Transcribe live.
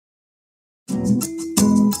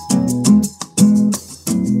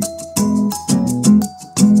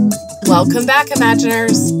Welcome back,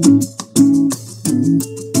 Imaginers.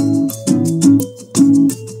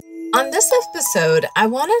 On this episode, I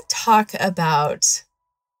want to talk about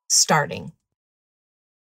starting.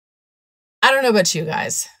 I don't know about you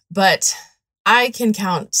guys, but I can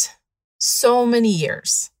count so many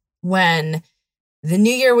years when the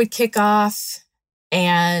new year would kick off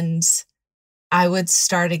and I would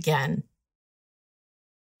start again.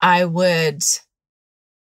 I would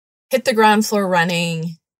hit the ground floor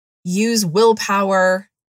running, use willpower,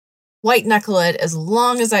 white knuckle it as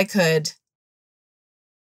long as I could,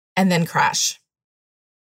 and then crash.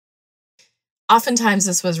 Oftentimes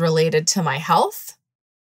this was related to my health,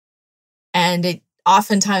 and it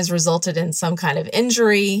oftentimes resulted in some kind of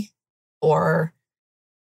injury or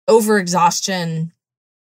overexhaustion.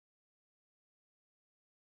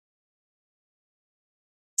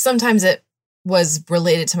 Sometimes it was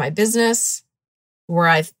related to my business, where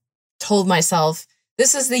I told myself,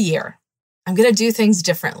 this is the year. I'm going to do things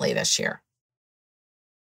differently this year.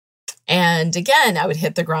 And again, I would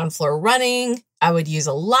hit the ground floor running. I would use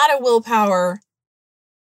a lot of willpower.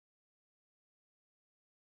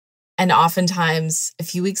 And oftentimes, a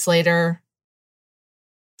few weeks later,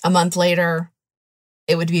 a month later,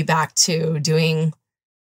 it would be back to doing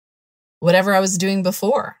whatever I was doing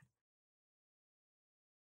before.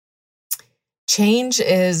 Change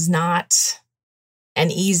is not an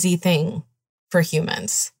easy thing for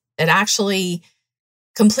humans. It actually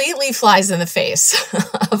completely flies in the face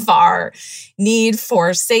of our need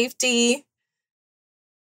for safety,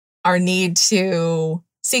 our need to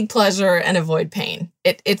seek pleasure and avoid pain.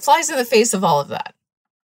 It flies in the face of all of that.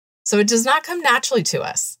 So it does not come naturally to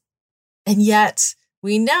us. And yet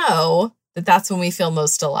we know that that's when we feel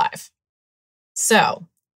most alive. So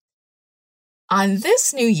on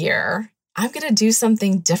this new year, I'm going to do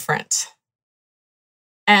something different.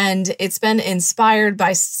 And it's been inspired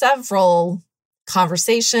by several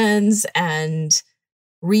conversations and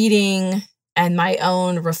reading and my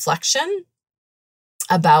own reflection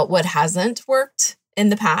about what hasn't worked in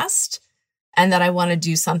the past and that I want to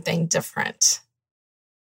do something different.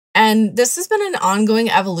 And this has been an ongoing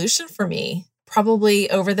evolution for me, probably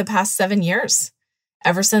over the past 7 years.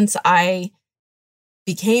 Ever since I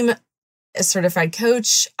became a certified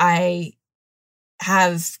coach, I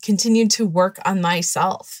have continued to work on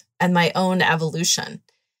myself and my own evolution.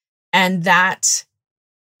 And that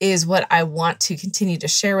is what I want to continue to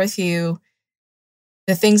share with you.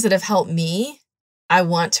 The things that have helped me, I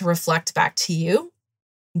want to reflect back to you,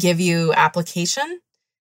 give you application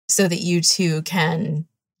so that you too can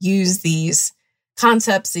use these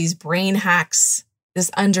concepts, these brain hacks,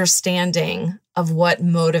 this understanding of what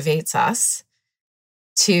motivates us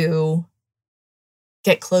to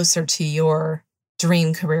get closer to your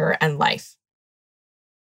dream career and life.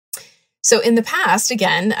 So in the past,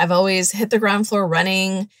 again, I've always hit the ground floor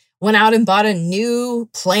running, went out and bought a new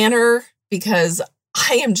planner because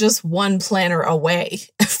I am just one planner away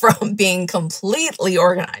from being completely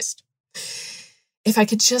organized. If I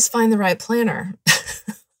could just find the right planner.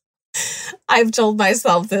 I've told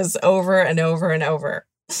myself this over and over and over.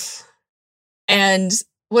 And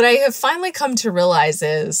what I have finally come to realize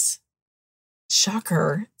is,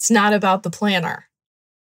 shocker, it's not about the planner.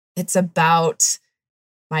 It's about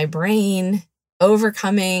my brain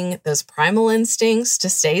overcoming those primal instincts to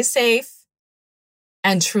stay safe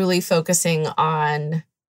and truly focusing on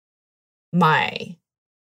my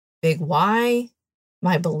big why,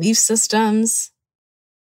 my belief systems,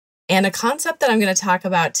 and a concept that I'm going to talk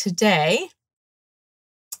about today,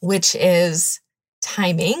 which is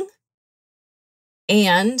timing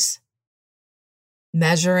and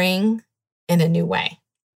measuring in a new way.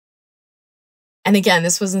 And again,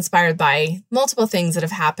 this was inspired by multiple things that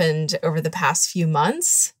have happened over the past few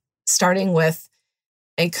months, starting with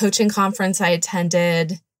a coaching conference I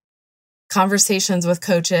attended, conversations with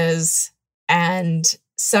coaches, and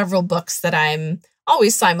several books that I'm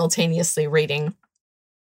always simultaneously reading.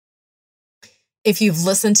 If you've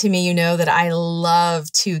listened to me, you know that I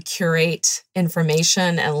love to curate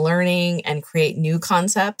information and learning and create new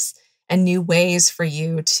concepts and new ways for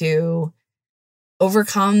you to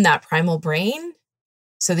overcome that primal brain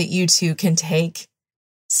so that you too can take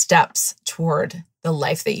steps toward the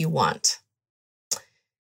life that you want.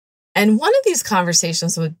 And one of these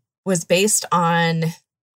conversations was based on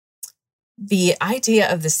the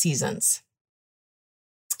idea of the seasons.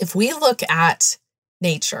 If we look at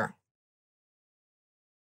nature,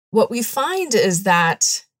 what we find is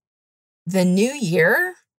that the new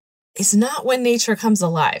year is not when nature comes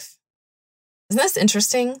alive. Isn't this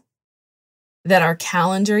interesting? That our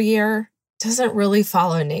calendar year doesn't really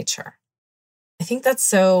follow nature. I think that's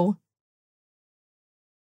so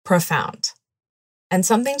profound and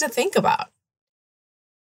something to think about.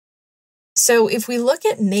 So if we look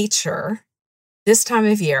at nature this time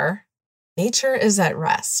of year, nature is at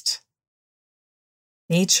rest.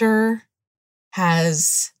 Nature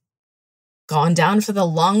has gone down for the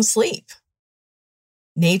long sleep.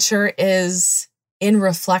 Nature is in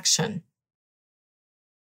reflection.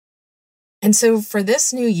 And so for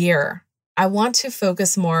this new year, I want to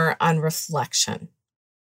focus more on reflection.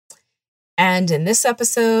 And in this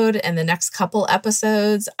episode and the next couple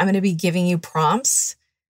episodes, I'm going to be giving you prompts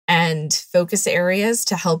and focus areas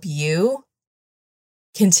to help you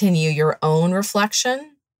continue your own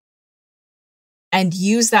reflection and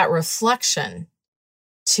use that reflection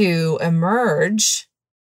to emerge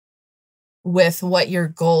with what your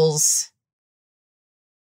goals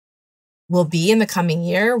will be in the coming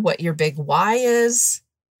year, what your big why is,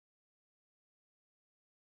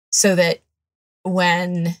 so that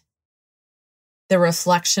when the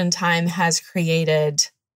reflection time has created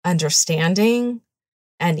understanding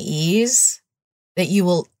and ease, that you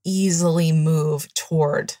will easily move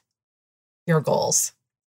toward your goals.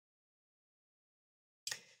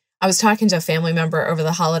 I was talking to a family member over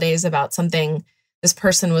the holidays about something this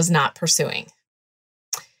person was not pursuing.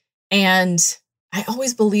 And I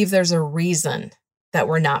always believe there's a reason that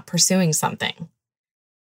we're not pursuing something.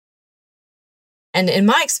 And in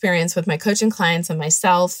my experience with my coaching clients and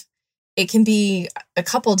myself, it can be a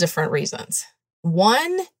couple different reasons.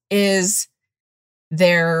 One is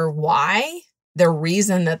their why, their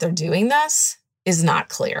reason that they're doing this is not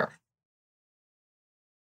clear.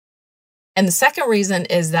 And the second reason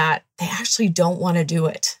is that they actually don't want to do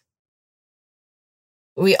it.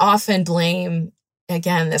 We often blame,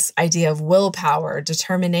 again, this idea of willpower,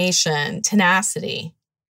 determination, tenacity.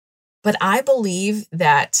 But I believe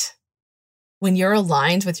that when you're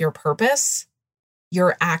aligned with your purpose,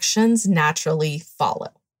 your actions naturally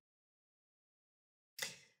follow.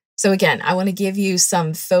 So again, I want to give you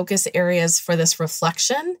some focus areas for this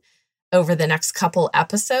reflection over the next couple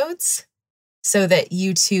episodes so that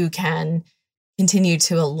you too can continue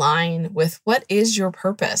to align with what is your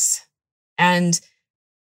purpose. And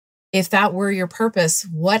if that were your purpose,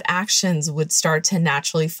 what actions would start to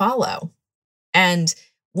naturally follow? And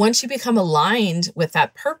once you become aligned with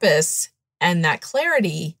that purpose and that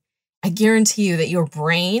clarity, I guarantee you that your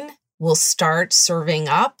brain will start serving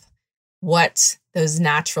up what those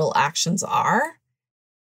natural actions are,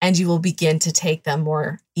 and you will begin to take them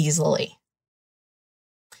more easily.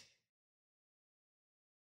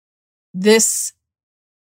 This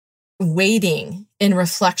waiting in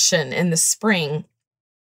reflection in the spring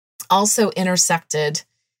also intersected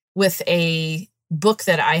with a book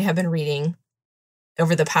that I have been reading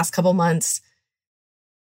over the past couple months,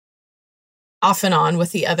 off and on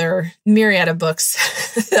with the other myriad of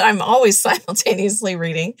books that I'm always simultaneously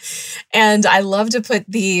reading. And I love to put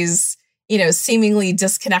these, seemingly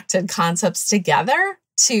disconnected concepts together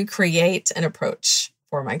to create an approach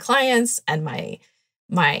for my clients and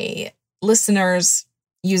my listeners,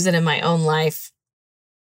 use it in my own life.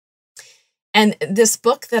 And this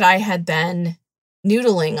book that I had been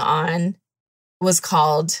noodling on is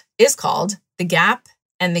called The Gap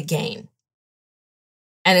and the Gain.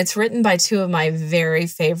 And it's written by two of my very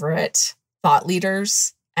favorite thought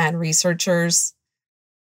leaders and researchers,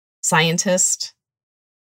 scientists,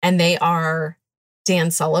 and they are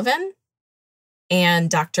Dan Sullivan and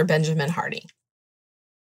Dr. Benjamin Hardy.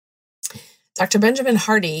 Dr. Benjamin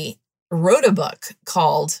Hardy wrote a book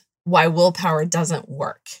called Why Willpower Doesn't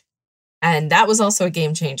Work. And that was also a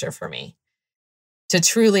game changer for me to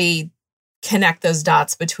truly connect those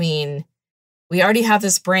dots between we already have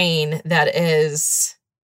this brain that is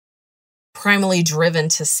primarily driven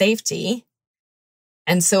to safety.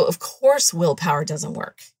 And so, of course, willpower doesn't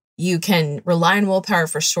work. You can rely on willpower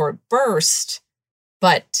for short bursts,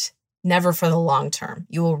 but never for the long term.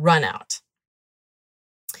 You will run out.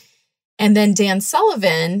 And then Dan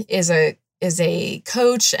Sullivan is a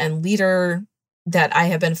coach and leader that I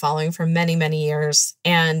have been following for many, many years.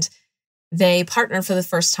 And they partnered for the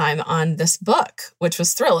first time on this book, which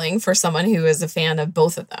was thrilling for someone who is a fan of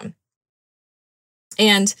both of them.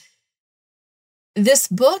 And this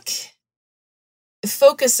book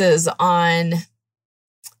focuses on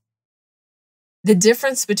the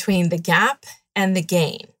difference between the gap and the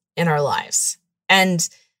gain in our lives. And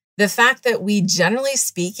the fact that we, generally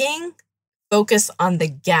speaking, focus on the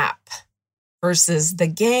gap versus the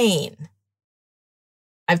gain.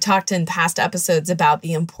 I've talked in past episodes about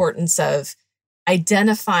the importance of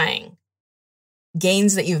identifying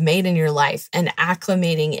gains that you've made in your life and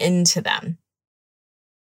acclimating into them.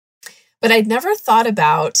 But I'd never thought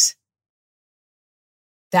about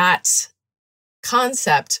that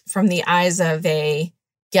concept from the eyes of a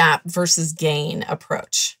gap versus gain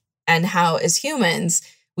approach, and how as humans,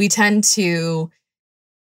 we tend to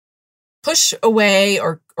push away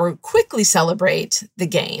or quickly celebrate the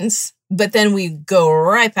gains, but then we go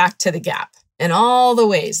right back to the gap in all the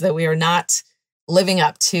ways that we are not living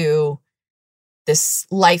up to this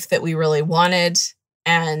life that we really wanted.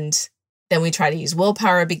 And then we try to use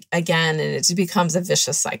willpower again, and it becomes a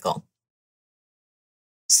vicious cycle.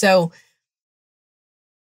 So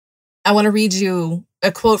I want to read you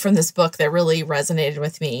a quote from this book that really resonated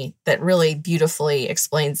with me, that really beautifully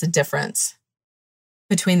explains the difference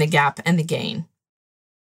between the gap and the gain.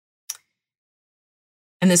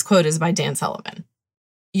 And this quote is by Dan Sullivan.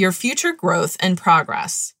 Your future growth and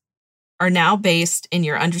progress are now based in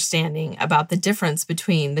your understanding about the difference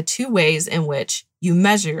between the two ways in which you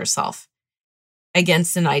measure yourself: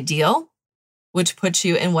 against an ideal, which puts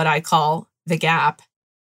you in what I call the gap,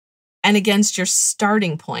 and against your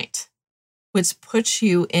starting point, which puts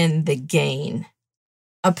you in the gain,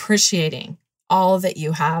 appreciating all that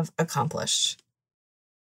you have accomplished.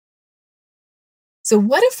 So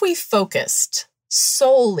what if we focused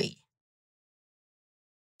solely,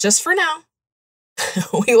 just for now,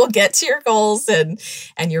 we will get to your goals and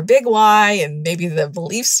your big why and maybe the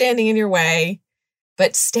belief standing in your way,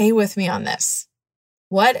 but stay with me on this.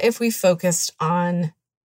 What if we focused on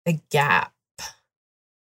the gap?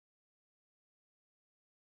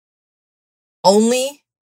 Only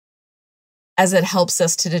as it helps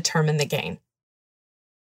us to determine the gain.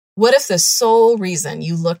 What if the sole reason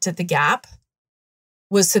you looked at the gap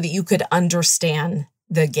was so that you could understand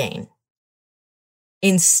the gain,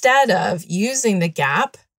 instead of using the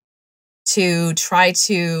gap to try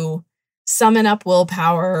to summon up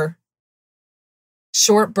willpower,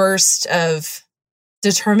 short burst of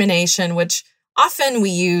determination, which often we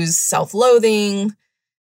use self-loathing,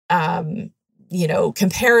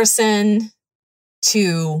 comparison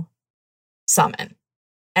to summon.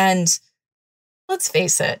 And let's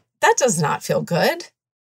face it, that does not feel good.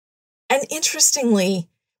 And interestingly,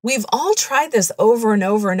 we've all tried this over and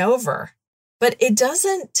over and over, but it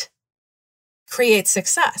doesn't create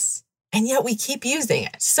success. And yet we keep using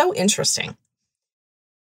it. So interesting.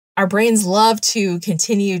 Our brains love to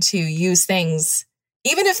continue to use things,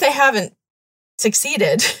 even if they haven't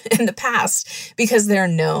succeeded in the past, because they're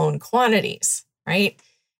known quantities, right?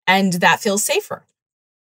 And that feels safer.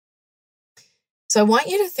 So I want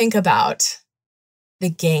you to think about the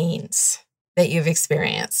gains that you've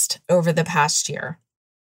experienced over the past year.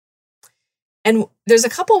 And there's a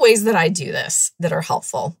couple ways that I do this that are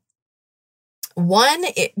helpful. One,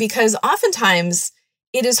 because oftentimes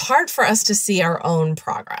it is hard for us to see our own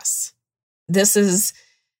progress. This is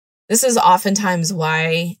oftentimes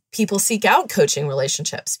why people seek out coaching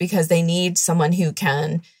relationships, because they need someone who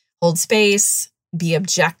can hold space, be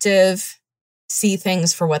objective, see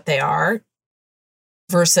things for what they are,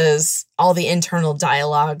 versus all the internal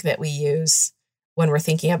dialogue that we use when we're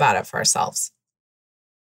thinking about it for ourselves.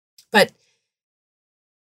 But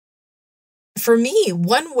for me,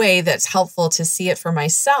 one way that's helpful to see it for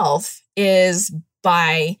myself is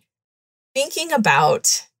by thinking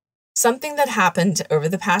about something that happened over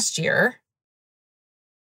the past year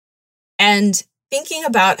and thinking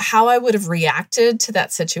about how I would have reacted to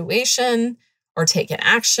that situation or taken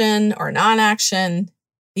action or non-action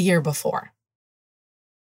the year before.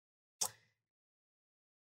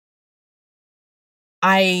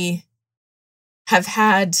 I have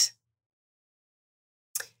had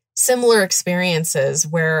similar experiences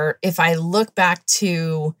where if I look back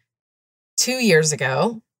to 2 years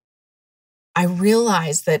ago, I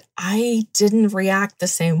realized that I didn't react the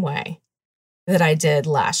same way that I did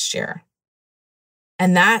last year.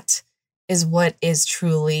 And that is what is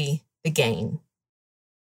truly the gain.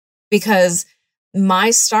 Because my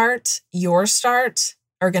start, your start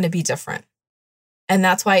are going to be different. And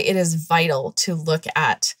that's why it is vital to look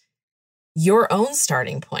at your own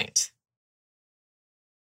starting point.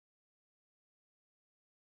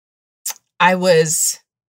 I was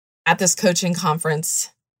at this coaching conference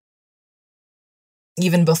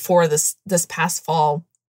even before this past fall,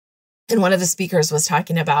 and one of the speakers was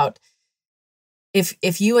talking about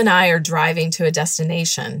if you and I are driving to a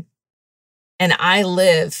destination and I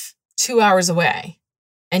live 2 hours away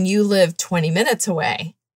and you live 20 minutes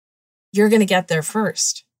away, you're going to get there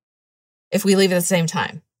first if we leave at the same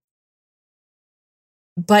time.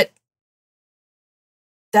 But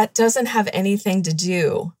that doesn't have anything to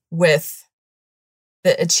do with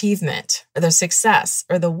the achievement or the success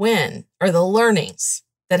or the win or the learnings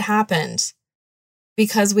that happened,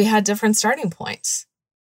 because we had different starting points.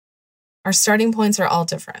 Our starting points are all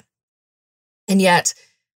different. And yet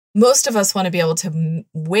Most of us want to be able to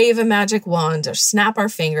wave a magic wand or snap our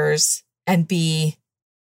fingers and be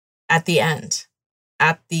at the end,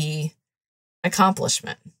 at the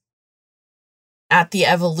accomplishment, at the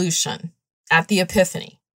evolution, at the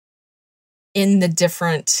epiphany, in the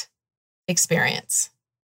different experience.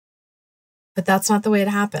 But that's not the way it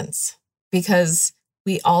happens, because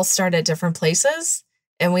we all start at different places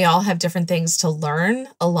and we all have different things to learn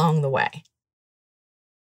along the way.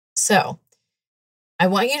 So I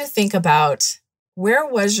want you to think about, where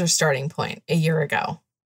was your starting point a year ago?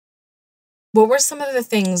 What were some of the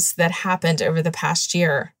things that happened over the past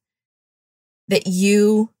year that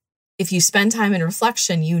if you spend time in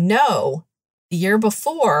reflection, the year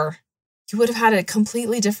before, you would have had a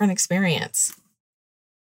completely different experience?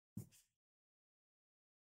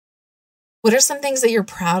 What are some things that you're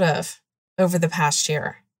proud of over the past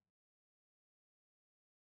year?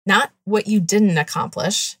 Not what you didn't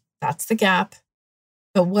accomplish, that's the gap,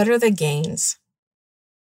 but what are the gains?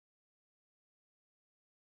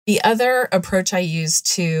 The other approach I use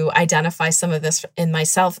to identify some of this in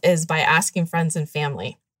myself is by asking friends and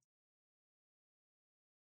family.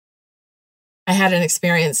 I had an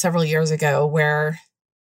experience several years ago where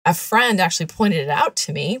a friend actually pointed it out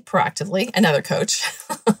to me proactively, another coach.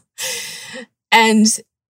 And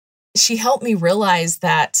she helped me realize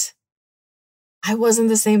that I wasn't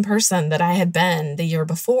the same person that I had been the year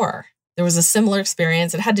before. There was a similar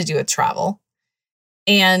experience. It had to do with travel.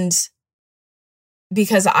 And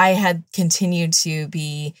because I had continued to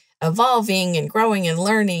be evolving and growing and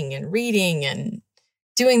learning and reading and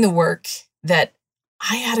doing the work, that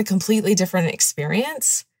I had a completely different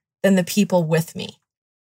experience than the people with me.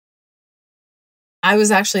 I was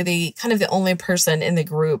actually the only person in the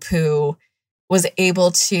group who was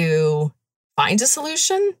able to find a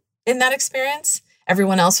solution in that experience.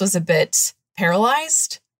 Everyone else was a bit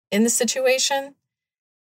paralyzed in the situation.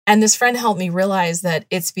 And this friend helped me realize that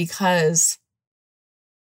it's because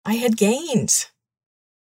I had gained.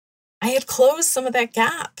 I had closed some of that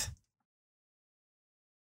gap.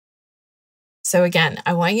 So again,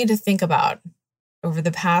 I want you to think about, over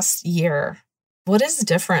the past year, what is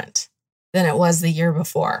different than it was the year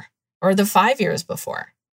before or the 5 years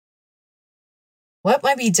before? What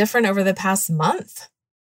might be different over the past month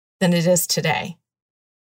than it is today?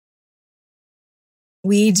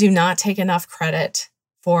 We do not take enough credit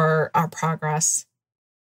for our progress,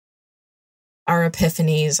 our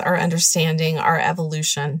epiphanies, our understanding, our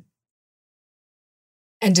evolution.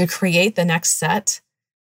 And to create the next set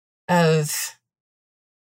of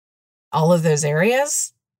all of those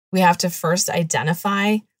areas, we have to first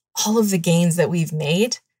identify all of the gains that we've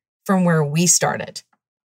made from where we started.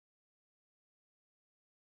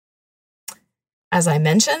 As I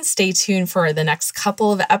mentioned, stay tuned for the next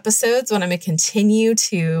couple of episodes when I'm going to continue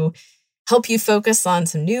to help you focus on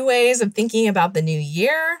some new ways of thinking about the new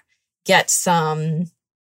year, get some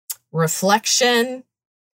reflection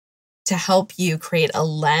to help you create a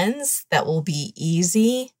lens that will be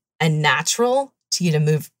easy and natural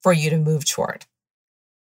for you to move toward.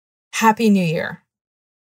 Happy New Year.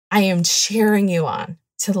 I am cheering you on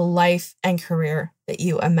to the life and career that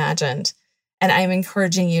you imagined. And I'm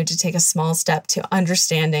encouraging you to take a small step to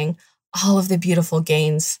understanding all of the beautiful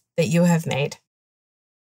gains that you have made.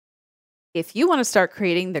 If you want to start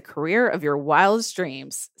creating the career of your wildest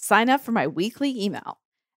dreams, sign up for my weekly email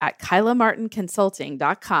at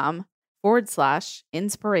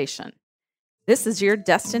kylamartinconsulting.com/inspiration. This is your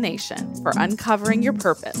destination for uncovering your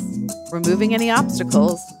purpose, removing any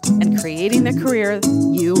obstacles, and creating the career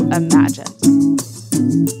you imagined.